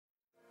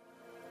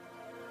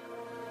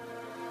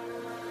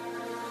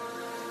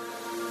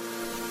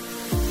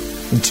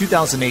In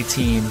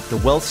 2018, the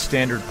Wealth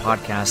Standard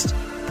podcast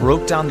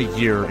broke down the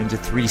year into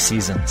 3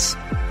 seasons,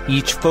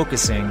 each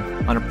focusing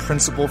on a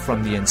principle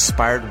from the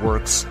inspired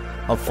works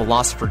of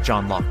philosopher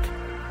John Locke,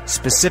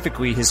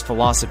 specifically his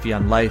philosophy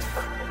on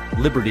life,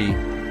 liberty,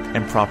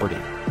 and property.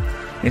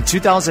 In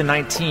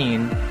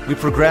 2019, we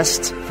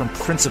progressed from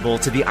principle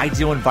to the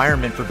ideal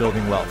environment for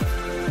building wealth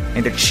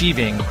and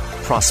achieving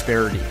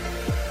prosperity.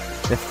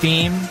 The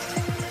theme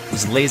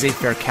was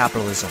laissez-faire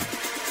capitalism.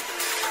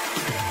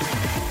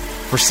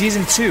 For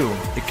season 2,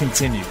 it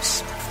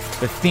continues.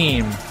 The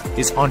theme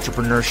is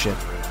entrepreneurship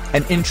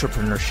and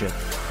intrapreneurship,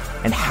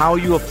 and how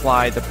you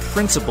apply the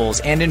principles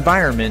and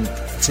environment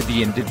to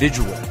the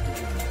individual.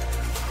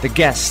 The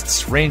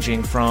guests,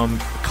 ranging from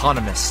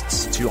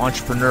economists to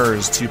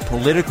entrepreneurs to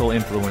political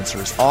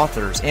influencers,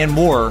 authors, and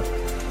more,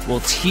 will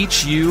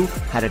teach you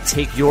how to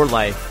take your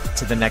life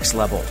to the next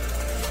level.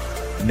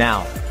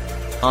 Now,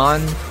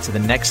 on to the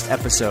next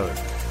episode.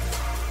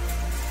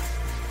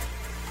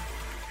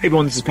 Hey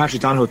everyone, this is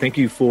Patrick Donahoe. Thank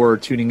you for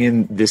tuning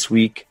in this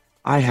week.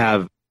 I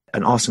have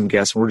an awesome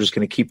guest, and we're just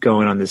going to keep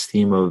going on this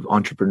theme of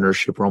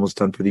entrepreneurship. We're almost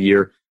done for the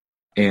year.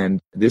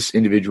 And this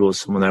individual is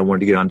someone that I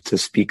wanted to get on to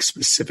speak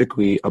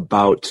specifically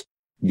about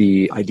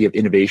the idea of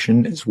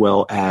innovation as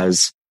well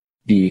as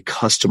the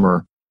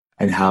customer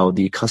and how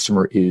the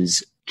customer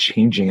is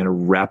changing at a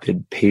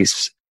rapid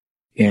pace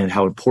and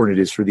how important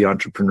it is for the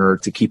entrepreneur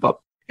to keep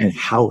up and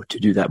how to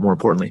do that more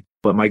importantly.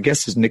 But my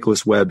guest is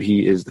Nicholas Webb.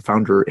 He is the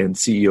founder and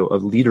CEO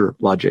of Leader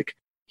Logic.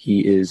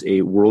 He is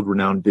a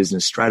world-renowned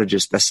business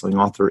strategist, best-selling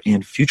author,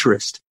 and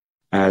futurist.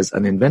 As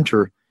an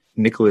inventor,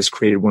 Nicholas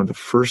created one of the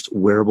first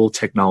wearable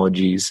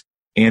technologies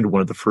and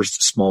one of the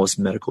first smallest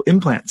medical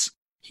implants.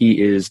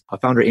 He is a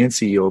founder and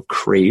CEO of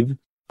Crave,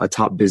 a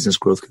top business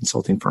growth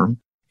consulting firm,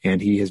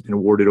 and he has been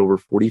awarded over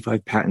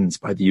 45 patents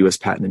by the U.S.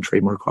 Patent and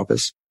Trademark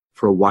Office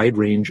for a wide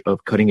range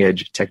of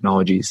cutting-edge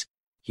technologies.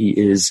 He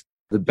is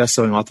the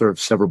best-selling author of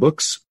several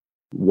books,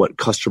 What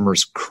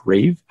Customers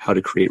Crave, How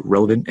to Create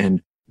Relevant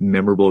and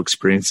Memorable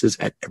Experiences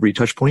at Every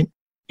Touchpoint,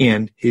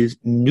 and his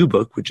new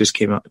book, which just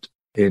came out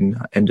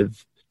in end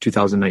of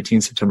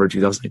 2019, September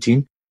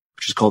 2019,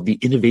 which is called The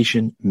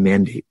Innovation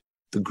Mandate,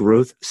 The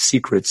Growth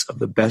Secrets of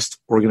the Best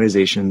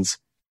Organizations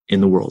in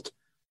the World.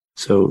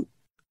 So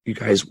you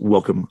guys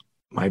welcome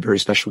my very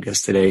special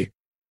guest today,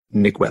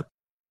 Nick Webb.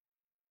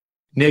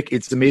 Nick,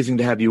 it's amazing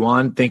to have you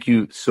on. Thank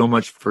you so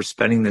much for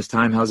spending this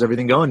time. How's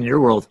everything going in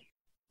your world?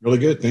 Really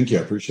good. Thank you.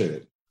 I appreciate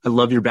it. I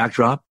love your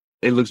backdrop.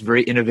 It looks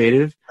very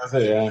innovative.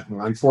 Yeah.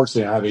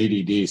 Unfortunately, I have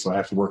ADD, so I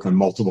have to work on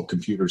multiple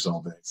computers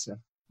all day. So.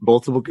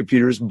 Multiple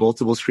computers,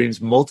 multiple screens,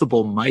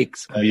 multiple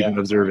mics, I'm even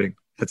observing.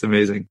 That's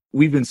amazing.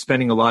 We've been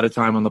spending a lot of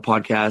time on the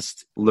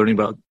podcast learning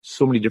about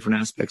so many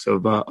different aspects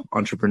of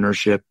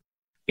entrepreneurship.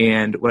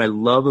 And what I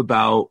love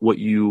about what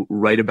you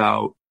write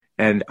about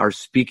and are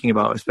speaking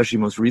about, especially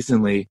most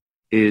recently,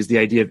 is the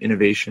idea of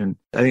innovation.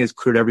 I think it's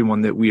clear to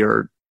everyone that we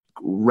are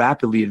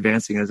rapidly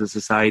advancing as a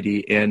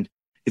society, and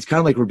it's kind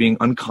of like we're being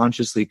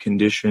unconsciously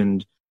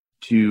conditioned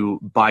to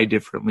buy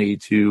differently,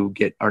 to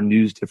get our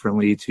news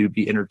differently, to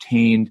be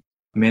entertained,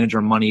 manage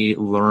our money,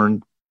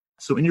 learn.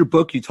 So in your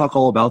book, you talk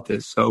all about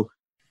this. So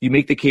you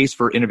make the case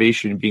for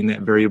innovation being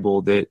that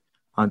variable that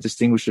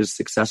distinguishes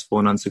successful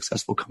and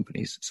unsuccessful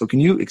companies. So can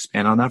you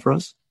expand on that for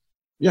us?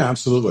 Yeah,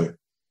 absolutely.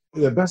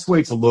 The best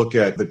way to look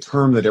at the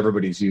term that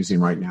everybody's using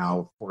right now,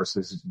 of course,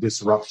 is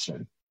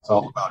disruption. It's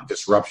all about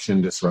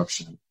disruption.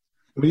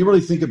 When you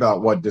really think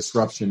about what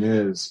disruption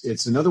is,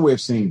 it's another way of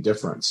saying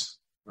difference,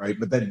 right?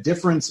 But that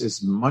difference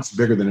is much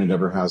bigger than it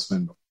ever has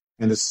been.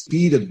 And the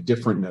speed of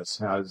differentness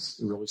has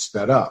really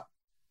sped up.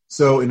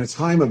 So in a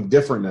time of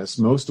differentness,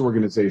 most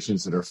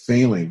organizations that are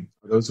failing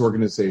are those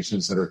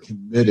organizations that are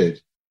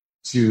committed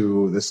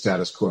to the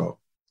status quo.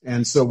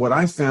 And so what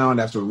I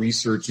found after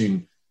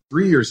researching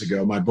 3 years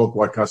ago, my book,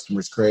 What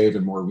Customers Crave,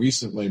 and more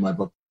recently, my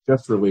book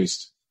just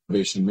released,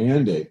 Innovation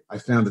Mandate, I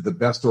found that the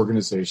best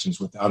organizations,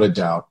 without a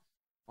doubt,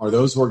 are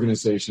those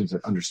organizations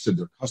that understood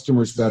their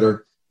customers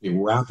better. They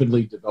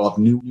rapidly developed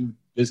new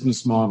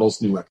business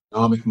models, new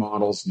economic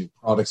models, new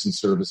products and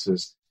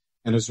services.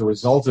 And as a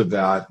result of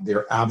that,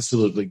 they're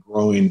absolutely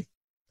growing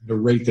at a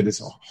rate that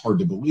is hard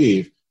to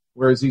believe.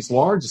 Whereas these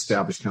large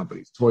established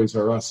companies, Toys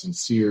R Us and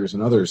Sears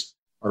and others,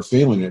 are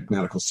failing at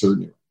medical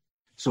certainty.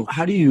 So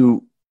how do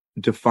you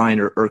define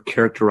or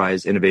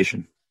characterize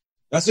innovation?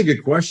 That's a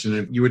good question.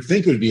 And you would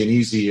think it would be an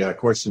easy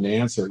question to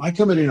answer. I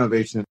come at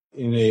innovation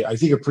in I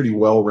think, a pretty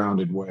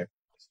well-rounded way.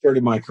 I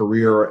started my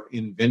career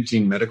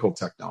inventing medical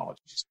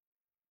technologies.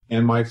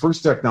 And my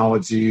first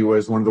technology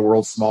was one of the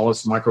world's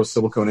smallest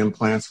microsilicone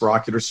implants for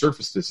ocular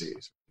surface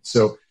disease.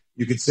 So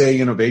you could say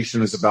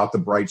innovation is about the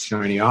bright,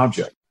 shiny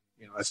object.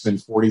 That's been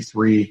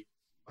 43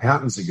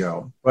 patents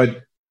ago.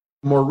 But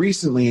more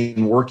recently,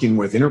 in working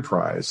with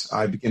enterprise,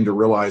 I began to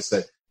realize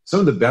that some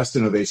of the best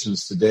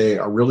innovations today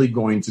are really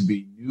going to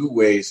be new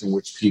ways in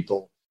which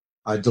people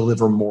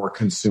deliver more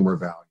consumer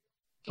value,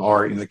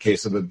 or in the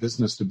case of a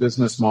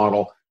business-to-business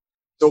model.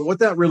 So what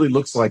that really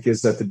looks like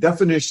is that the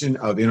definition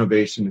of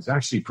innovation is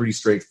actually pretty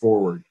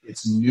straightforward.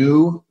 It's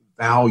new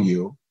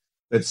value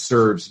that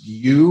serves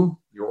you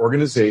your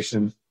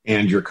organization,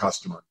 and your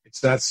customer.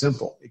 It's that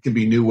simple. It can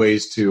be new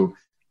ways to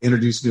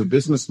introduce new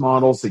business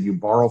models that you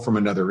borrow from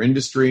another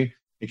industry.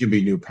 It can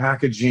be new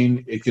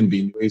packaging. It can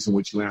be ways in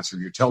which you answer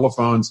your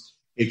telephones.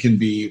 It can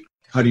be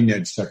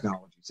cutting-edge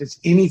technologies. It's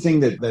anything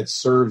that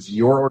serves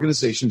your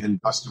organization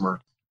and customer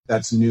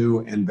that's new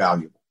and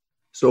valuable.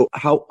 So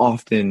how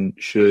often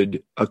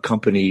should a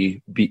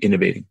company be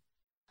innovating?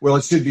 Well,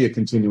 it should be a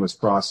continuous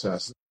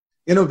process.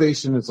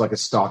 Innovation is like a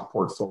stock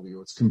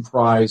portfolio. It's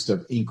comprised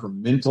of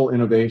incremental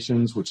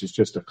innovations, which is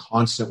just a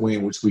constant way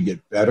in which we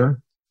get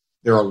better.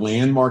 There are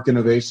landmark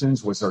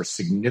innovations, which are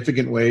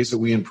significant ways that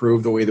we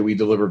improve the way that we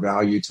deliver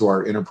value to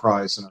our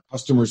enterprise and our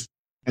customers.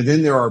 And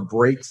then there are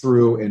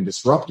breakthrough and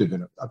disruptive.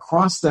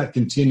 Across that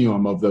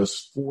continuum of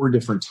those 4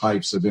 different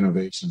types of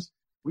innovations,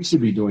 we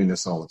should be doing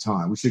this all the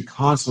time. We should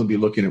constantly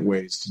be looking at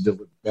ways to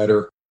deliver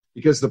better,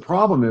 because the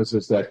problem is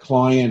that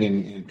client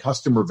and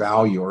customer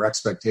value or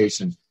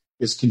expectation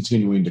is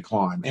continuing to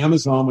climb.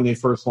 Amazon, when they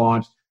first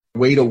launched,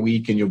 wait a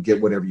week and you'll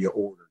get whatever you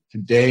ordered.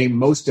 Today,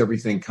 most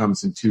everything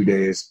comes in 2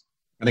 days.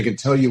 And I can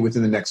tell you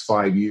within the next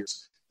 5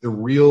 years, the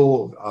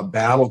real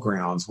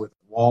battlegrounds with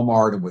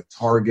Walmart and with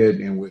Target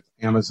and with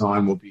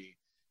Amazon will be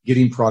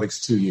getting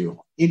products to you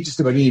in just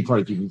about any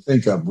product you can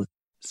think of.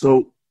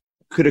 So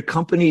could a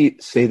company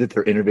say that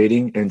they're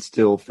innovating and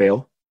still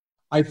fail?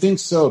 I think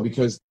so,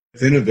 because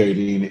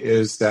innovating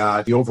is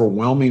that the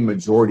overwhelming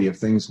majority of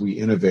things we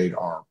innovate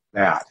are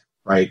bad,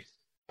 right?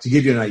 To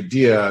give you an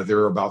idea, there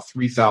are about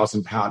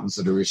 3,000 patents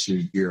that are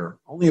issued a year.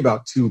 Only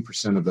about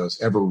 2% of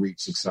those ever reach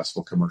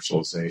successful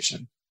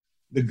commercialization.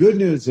 The good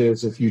news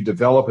is if you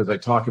develop, as I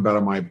talk about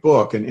in my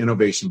book, an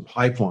innovation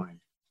pipeline,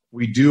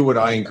 we do what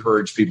I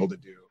encourage people to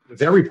do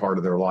with every part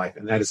of their life,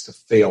 and that is to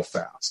fail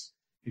fast.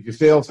 If you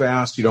fail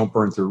fast, you don't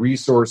burn through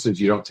resources,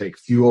 you don't take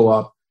fuel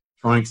up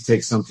trying to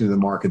take something to the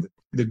market.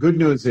 The good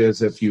news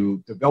is if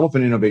you develop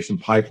an innovation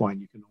pipeline,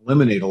 you can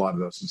eliminate a lot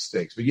of those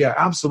mistakes. But yeah,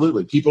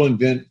 absolutely. People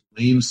invent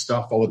lame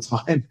stuff all the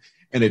time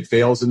and it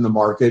fails in the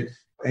market.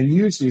 And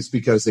usually it's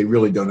because they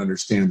really don't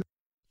understand it.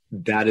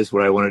 That is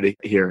what I wanted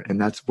to hear.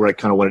 And that's where I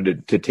kind of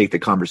wanted to take the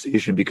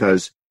conversation,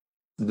 because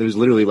there's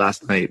literally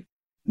last night,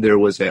 there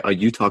was a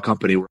Utah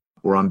company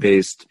where I'm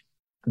based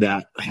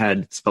that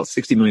had about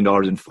 $60 million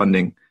in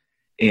funding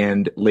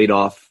and laid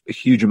off a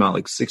huge amount,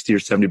 like 60 or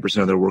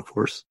 70% of their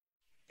workforce.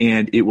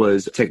 And it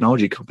was a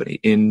technology company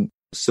in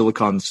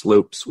Silicon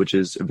Slopes, which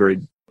is a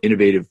very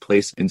innovative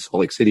place in Salt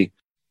Lake City.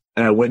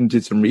 And I went and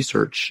did some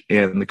research,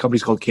 and the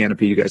company's called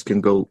Canopy. You guys can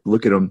go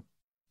look at them.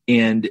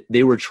 And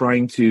they were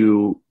trying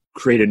to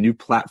create a new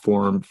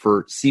platform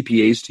for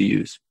CPAs to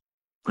use.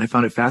 I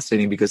found it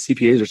fascinating because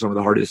CPAs are some of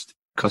the hardest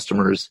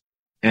customers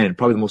and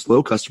probably the most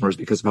low customers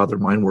because of how their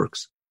mind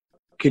works.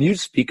 Can you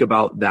speak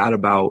about that,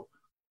 about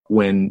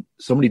when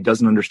somebody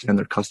doesn't understand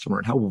their customer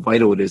and how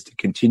vital it is to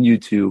continue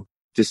to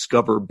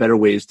discover better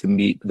ways to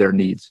meet their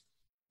needs?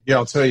 Yeah,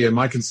 I'll tell you, in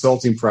my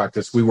consulting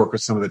practice, we work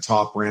with some of the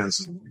top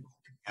brands.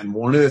 And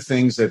one of the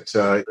things that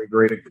are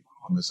great at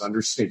is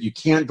understand you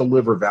can't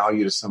deliver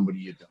value to somebody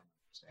you don't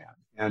understand.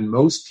 And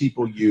most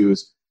people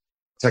use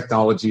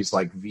technologies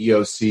like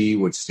VOC,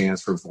 which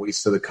stands for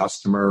voice of the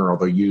customer, or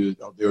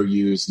they'll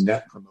use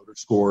net promoter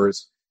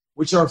scores,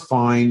 which are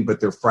fine, but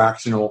they're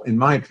fractional. In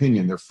my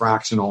opinion, they're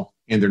fractional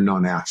and they're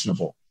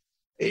non-actionable.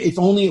 If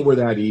only it were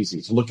that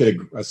easy to look at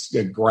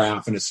a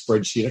graph and a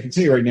spreadsheet. I can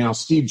tell you right now,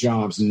 Steve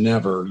Jobs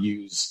never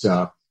used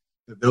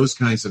those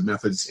kinds of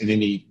methods in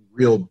any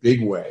real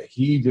big way.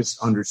 He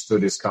just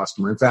understood his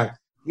customer. In fact,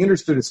 he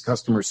understood his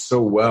customers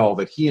so well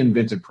that he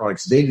invented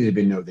products they didn't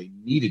even know they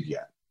needed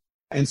yet.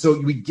 And so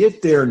we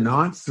get there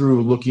not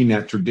through looking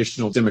at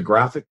traditional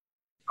demographic.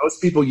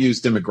 Most people use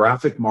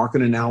demographic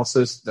market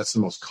analysis. That's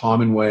the most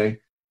common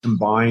way,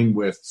 combined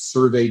with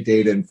survey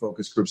data and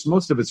focus groups.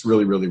 Most of it's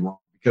really, really wrong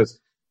because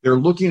they're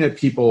looking at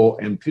people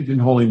and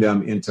pigeonholing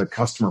them into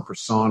customer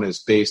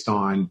personas based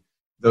on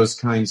those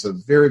kinds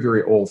of very,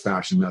 very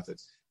old-fashioned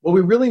methods. What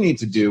we really need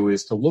to do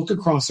is to look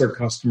across our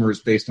customers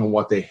based on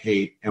what they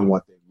hate and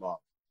what they love.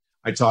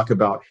 I talk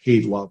about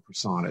hate-love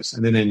personas.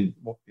 And then in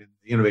the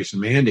Innovation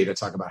Mandate, I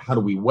talk about how do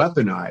we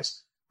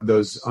weaponize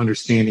those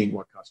understanding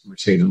what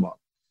customers hate and love.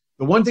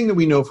 The one thing that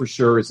we know for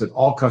sure is that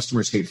all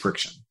customers hate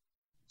friction.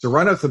 So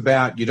right off the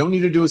bat, you don't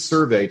need to do a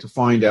survey to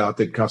find out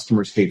that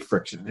customers hate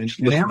friction.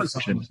 And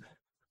Amazon,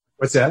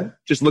 what's that?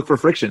 Just look for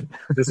friction.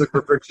 Just look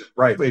for friction.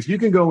 Right. If you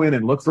can go in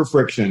and look for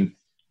friction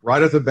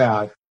right off the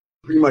bat,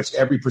 pretty much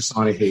every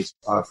persona hates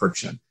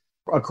friction.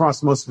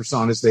 Across most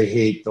personas, they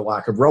hate the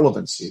lack of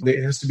relevancy.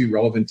 It has to be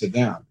relevant to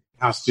them.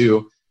 It has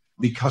to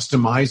be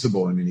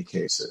customizable in many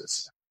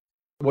cases.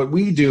 What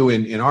we do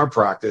in our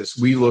practice,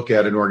 we look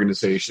at an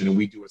organization and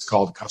we do what's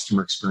called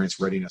customer experience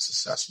readiness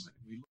assessment.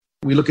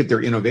 We look at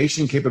their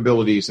innovation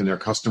capabilities and their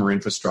customer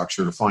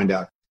infrastructure to find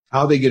out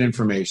how they get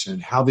information,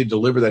 how they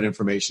deliver that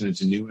information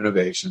into new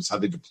innovations, how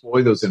they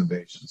deploy those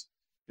innovations.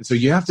 And so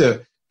you have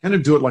to kind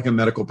of do it like a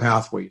medical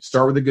pathway. You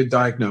start with a good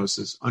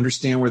diagnosis,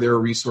 understand where there are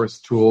resource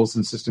tools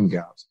and system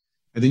gaps,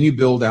 and then you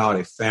build out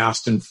a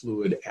fast and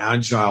fluid,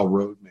 agile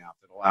roadmap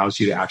that allows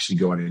you to actually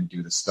go in and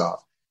do the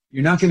stuff.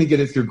 You're not going to get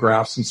it through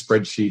graphs and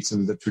spreadsheets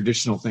and the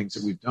traditional things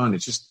that we've done. It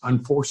just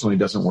unfortunately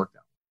doesn't work that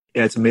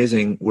way. Yeah, it's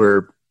amazing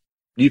where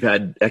you've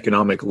had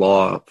economic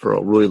law for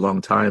a really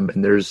long time,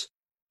 and there's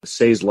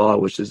Say's law,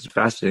 which is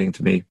fascinating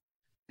to me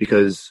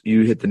because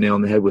you hit the nail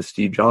on the head with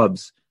Steve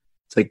Jobs.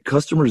 It's like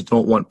customers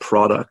don't want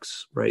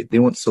products, right? They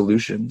want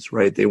solutions,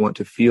 right? They want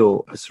to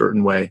feel a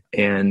certain way.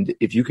 And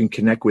if you can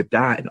connect with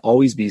that and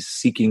always be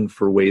seeking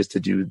for ways to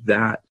do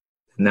that,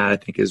 and that I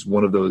think is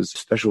one of those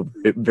special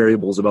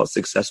variables about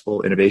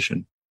successful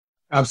innovation.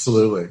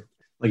 Absolutely.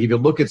 Like if you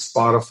look at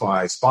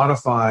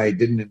Spotify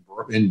didn't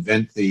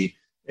invent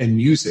in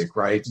music,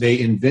 right? They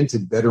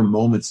invented better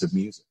moments of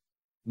music.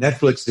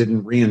 Netflix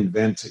didn't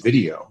reinvent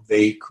video.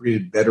 They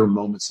created better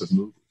moments of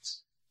movies.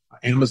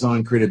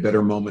 Amazon created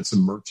better moments of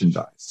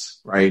merchandise,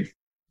 right?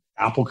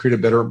 Apple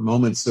created better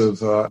moments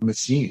of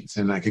machines.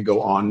 And I could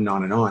go on and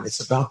on and on.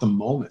 It's about the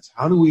moments.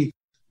 How do we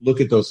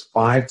look at those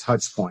 5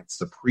 touch points,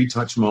 the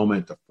pre-touch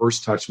moment, the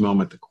first touch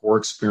moment, the core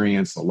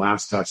experience, the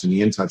last touch, and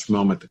the in-touch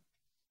moment,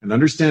 and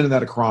understanding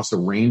that across a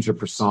range of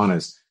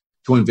personas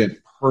to invent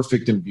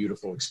perfect and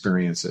beautiful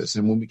experiences.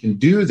 And when we can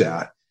do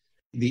that,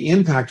 the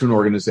impact to an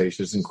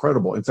organization is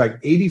incredible. In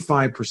fact,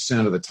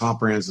 85% of the top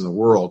brands in the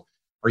world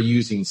are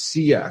using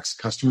CX,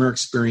 customer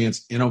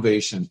experience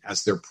innovation,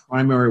 as their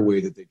primary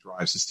way that they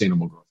drive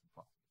sustainable growth.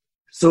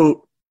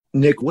 So,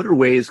 Nick, what are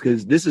ways,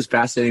 because this is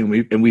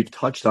fascinating, and we've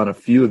touched on a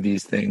few of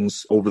these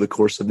things over the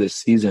course of this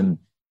season.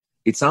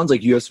 It sounds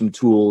like you have some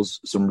tools,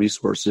 some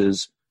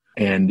resources,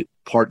 and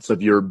parts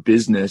of your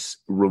business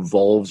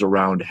revolves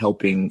around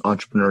helping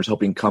entrepreneurs,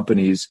 helping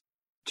companies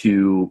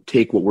to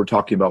take what we're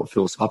talking about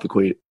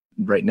philosophically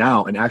right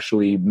now and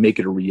actually make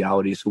it a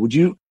reality. So would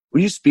you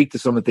speak to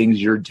some of the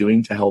things you're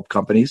doing to help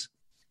companies?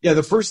 Yeah,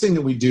 the first thing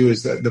that we do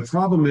is that the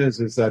problem is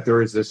that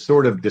there is this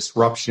sort of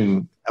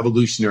disruption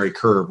evolutionary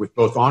curve with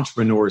both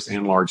entrepreneurs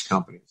and large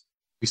companies.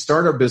 We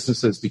start our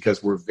businesses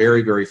because we're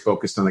very, very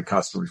focused on the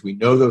customers. We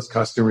know those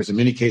customers. In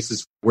many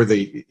cases, where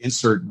they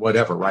insert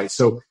whatever, right?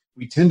 So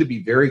we tend to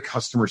be very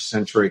customer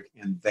centric,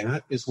 and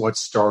that is what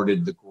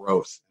started the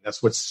growth.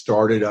 That's what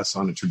started us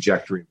on a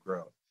trajectory of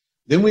growth.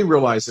 Then we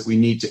realized that we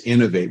need to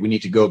innovate. We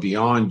need to go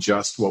beyond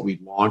just what we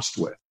launched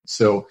with.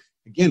 So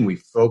again, we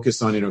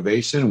focus on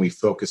innovation, we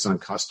focus on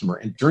customer.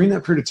 And during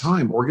that period of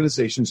time,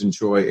 organizations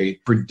enjoy a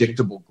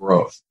predictable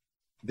growth.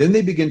 Then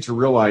they begin to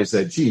realize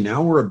that,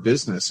 now we're a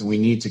business and we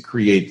need to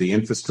create the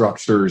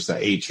infrastructures,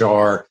 the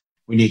HR.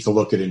 We need to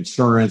look at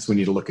insurance. We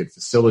need to look at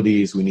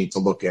facilities. We need to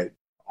look at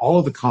all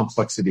of the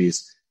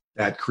complexities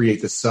that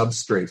create the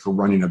substrate for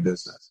running a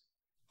business.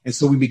 And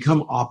so we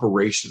become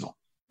operational.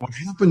 What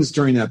happens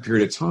during that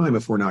period of time,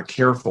 if we're not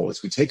careful,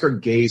 is we take our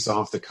gaze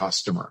off the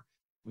customer.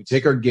 We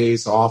take our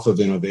gaze off of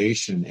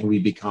innovation and we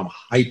become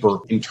hyper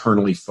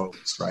internally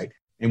focused, right?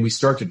 And we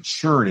start to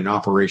churn in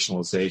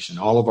operationalization.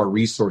 All of our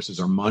resources,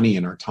 our money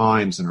and our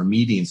times and our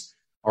meetings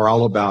are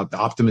all about the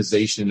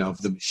optimization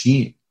of the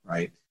machine,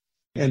 right?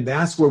 And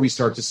that's where we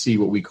start to see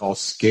what we call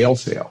scale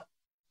fail,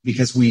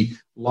 because we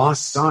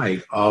lost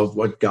sight of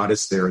what got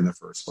us there in the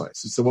first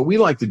place. And so what we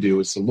like to do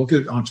is to look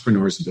at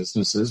entrepreneurs and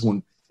businesses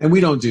and we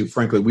don't do,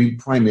 frankly, we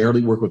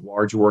primarily work with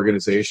larger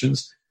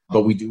organizations,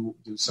 but we do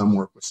some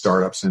work with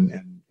startups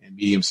and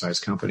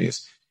medium-sized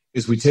companies,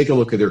 is we take a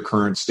look at their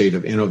current state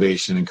of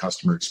innovation and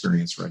customer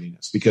experience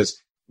readiness,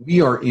 because we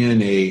are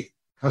in a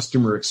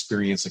customer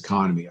experience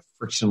economy, a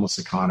frictionless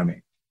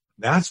economy.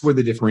 That's where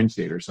the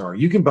differentiators are.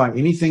 You can buy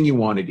anything you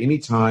want at any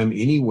time,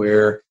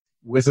 anywhere,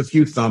 with a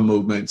few thumb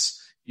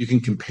movements. You can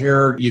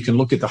compare, you can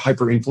look at the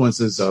hyper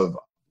influences of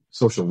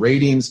social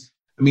ratings.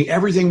 I mean,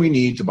 everything we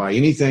need to buy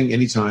anything,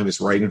 anytime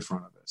is right in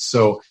front of us.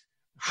 So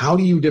how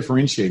do you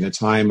differentiate in a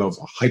time of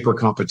hyper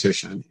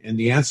competition? And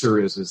the answer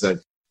is that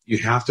you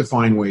have to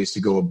find ways to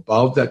go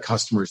above that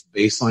customer's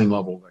baseline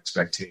level of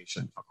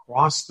expectation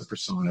across the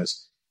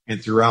personas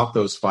and throughout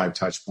those 5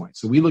 touch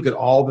points. So we look at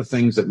all the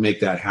things that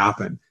make that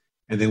happen,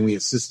 and then we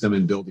assist them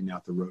in building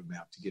out the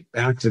roadmap to get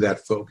back to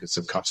that focus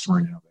of customer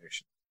and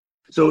innovation.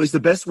 So is the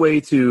best way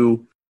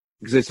to,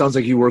 because it sounds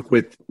like you work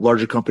with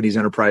larger companies,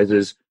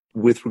 enterprises,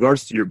 with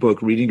regards to your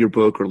book, reading your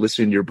book or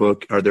listening to your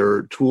book, are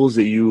there tools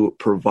that you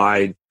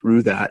provide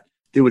through that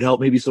would help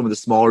maybe some of the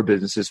smaller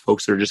businesses,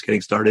 folks that are just getting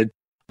started,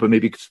 but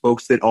maybe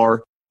folks that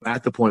are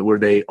at the point where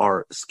they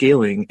are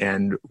scaling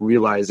and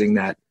realizing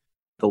that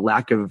the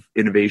lack of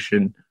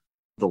innovation,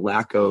 the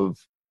lack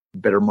of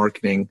better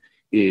marketing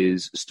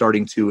is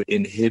starting to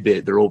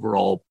inhibit their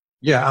overall?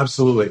 Yeah,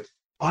 absolutely.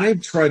 I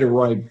try to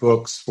write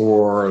books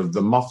for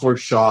the muffler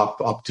shop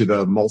up to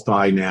the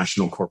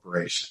multinational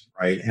corporation,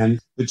 right?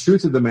 And the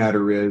truth of the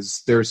matter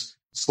is there's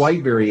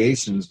slight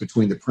variations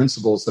between the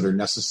principles that are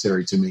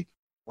necessary to make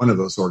one of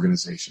those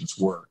organizations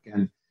work.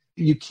 And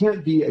you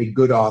can't be a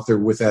good author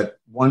without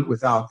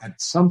at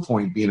some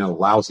point being a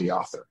lousy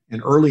author.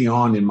 And early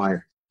on in my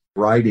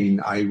writing,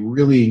 I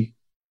really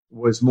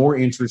was more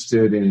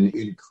interested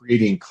in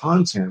creating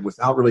content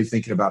without really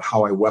thinking about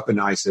how I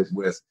weaponize it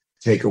with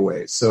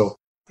takeaways. So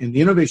in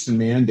the Innovation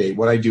Mandate,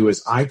 what I do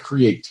is I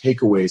create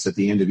takeaways at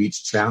the end of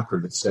each chapter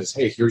that says,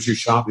 hey, here's your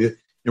shop. And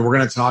we're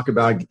going to talk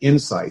about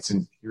insights,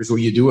 and here's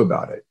what you do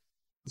about it.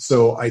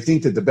 So I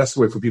think that the best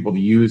way for people to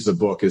use the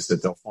book is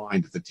that they'll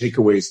find that the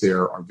takeaways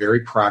there are very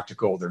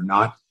practical. They're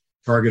not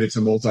targeted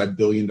to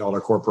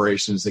multi-billion-dollar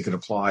corporations. They can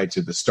apply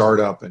to the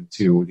startup and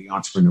to the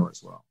entrepreneur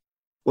as well.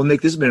 Well,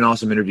 Nick, this has been an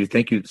awesome interview.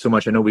 Thank you so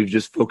much. I know we've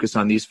just focused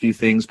on these few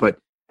things, but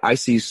I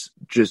see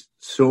just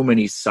so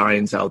many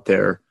signs out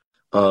there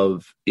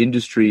of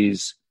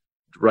industries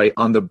right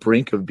on the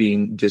brink of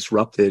being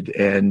disrupted.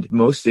 And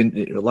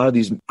a lot of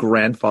these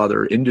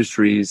grandfather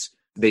industries,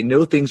 they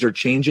know things are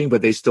changing,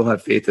 but they still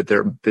have faith that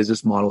their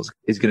business model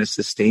is going to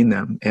sustain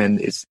them.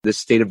 And it's the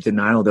state of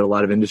denial that a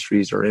lot of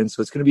industries are in.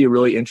 So it's going to be a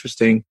really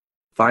interesting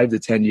 5 to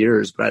 10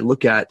 years. But I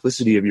look at the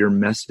simplicity of your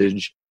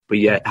message, but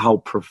yet how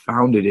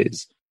profound it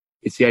is.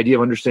 It's the idea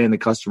of understanding the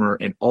customer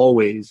and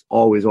always,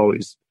 always,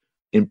 always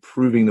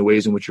improving the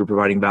ways in which you're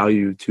providing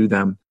value to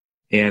them.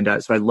 And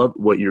so I love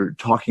what you're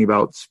talking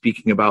about,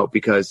 speaking about,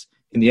 because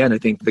in the end, I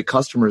think the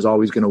customer is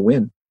always going to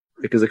win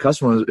because the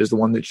customer is the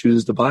one that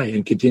chooses to buy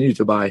and continue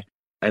to buy.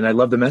 And I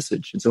love the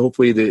message. And so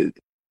hopefully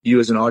you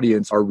as an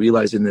audience are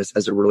realizing this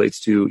as it relates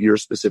to your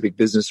specific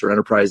business or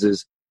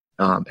enterprises,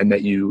 and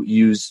that you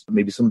use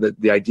maybe some of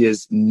the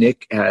ideas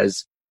Nick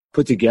has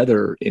put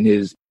together in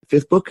his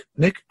 5th book,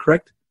 Nick,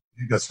 correct? I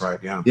think that's right,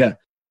 yeah. Yeah.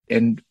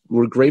 And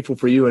we're grateful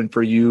for you and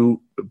for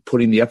you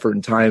putting the effort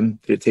and time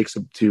that it takes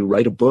to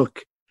write a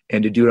book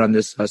and to do it on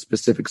this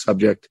specific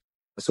subject.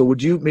 So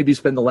would you maybe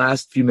spend the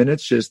last few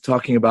minutes just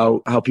talking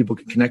about how people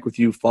can connect with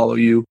you, follow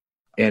you,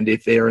 and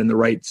if they are in the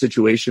right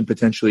situation,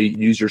 potentially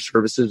use your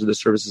services or the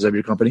services of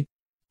your company?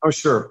 Oh,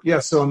 sure. Yeah.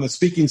 So on the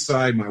speaking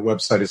side, my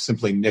website is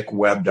simply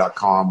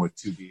nickwebb.com with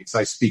 2 B's.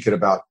 I speak at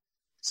about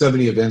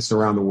 70 events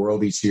around the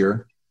world each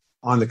year.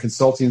 On the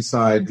consulting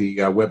side, the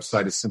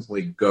website is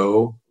simply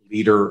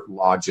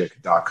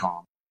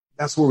goleaderlogic.com.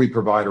 That's where we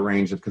provide a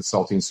range of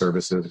consulting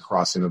services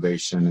across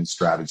innovation and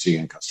strategy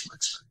and customer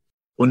experience.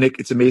 Well, Nick,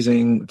 it's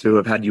amazing to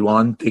have had you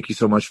on. Thank you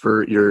so much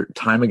for your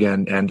time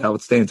again, and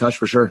let's stay in touch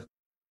for sure.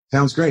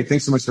 Sounds great.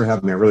 Thanks so much for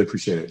having me. I really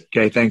appreciate it.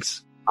 Okay,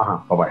 thanks.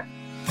 Bye-bye.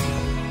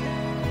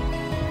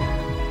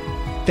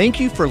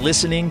 Thank you for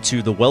listening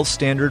to the Wealth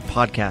Standard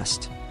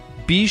Podcast.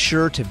 Be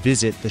sure to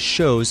visit the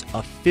show's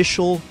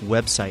official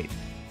website,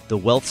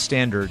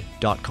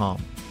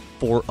 thewealthstandard.com,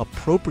 for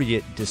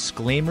appropriate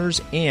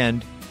disclaimers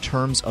and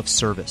terms of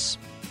service.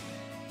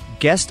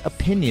 Guest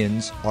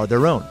opinions are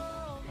their own.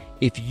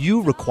 If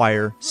you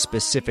require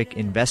specific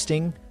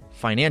investing,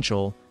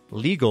 financial,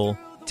 legal,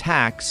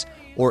 tax,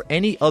 or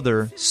any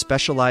other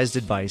specialized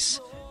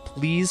advice,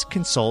 please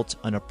consult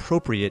an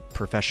appropriate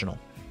professional.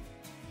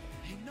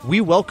 We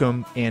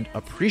welcome and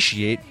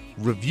appreciate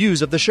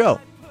reviews of the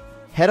show.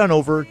 Head on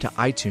over to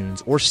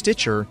iTunes or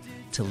Stitcher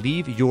to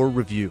leave your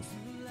review.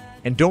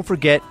 And don't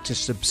forget to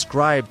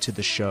subscribe to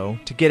the show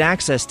to get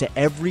access to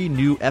every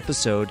new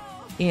episode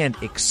and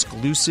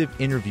exclusive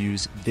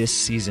interviews this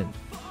season.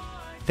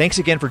 Thanks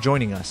again for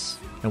joining us,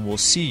 and we'll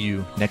see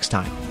you next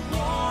time.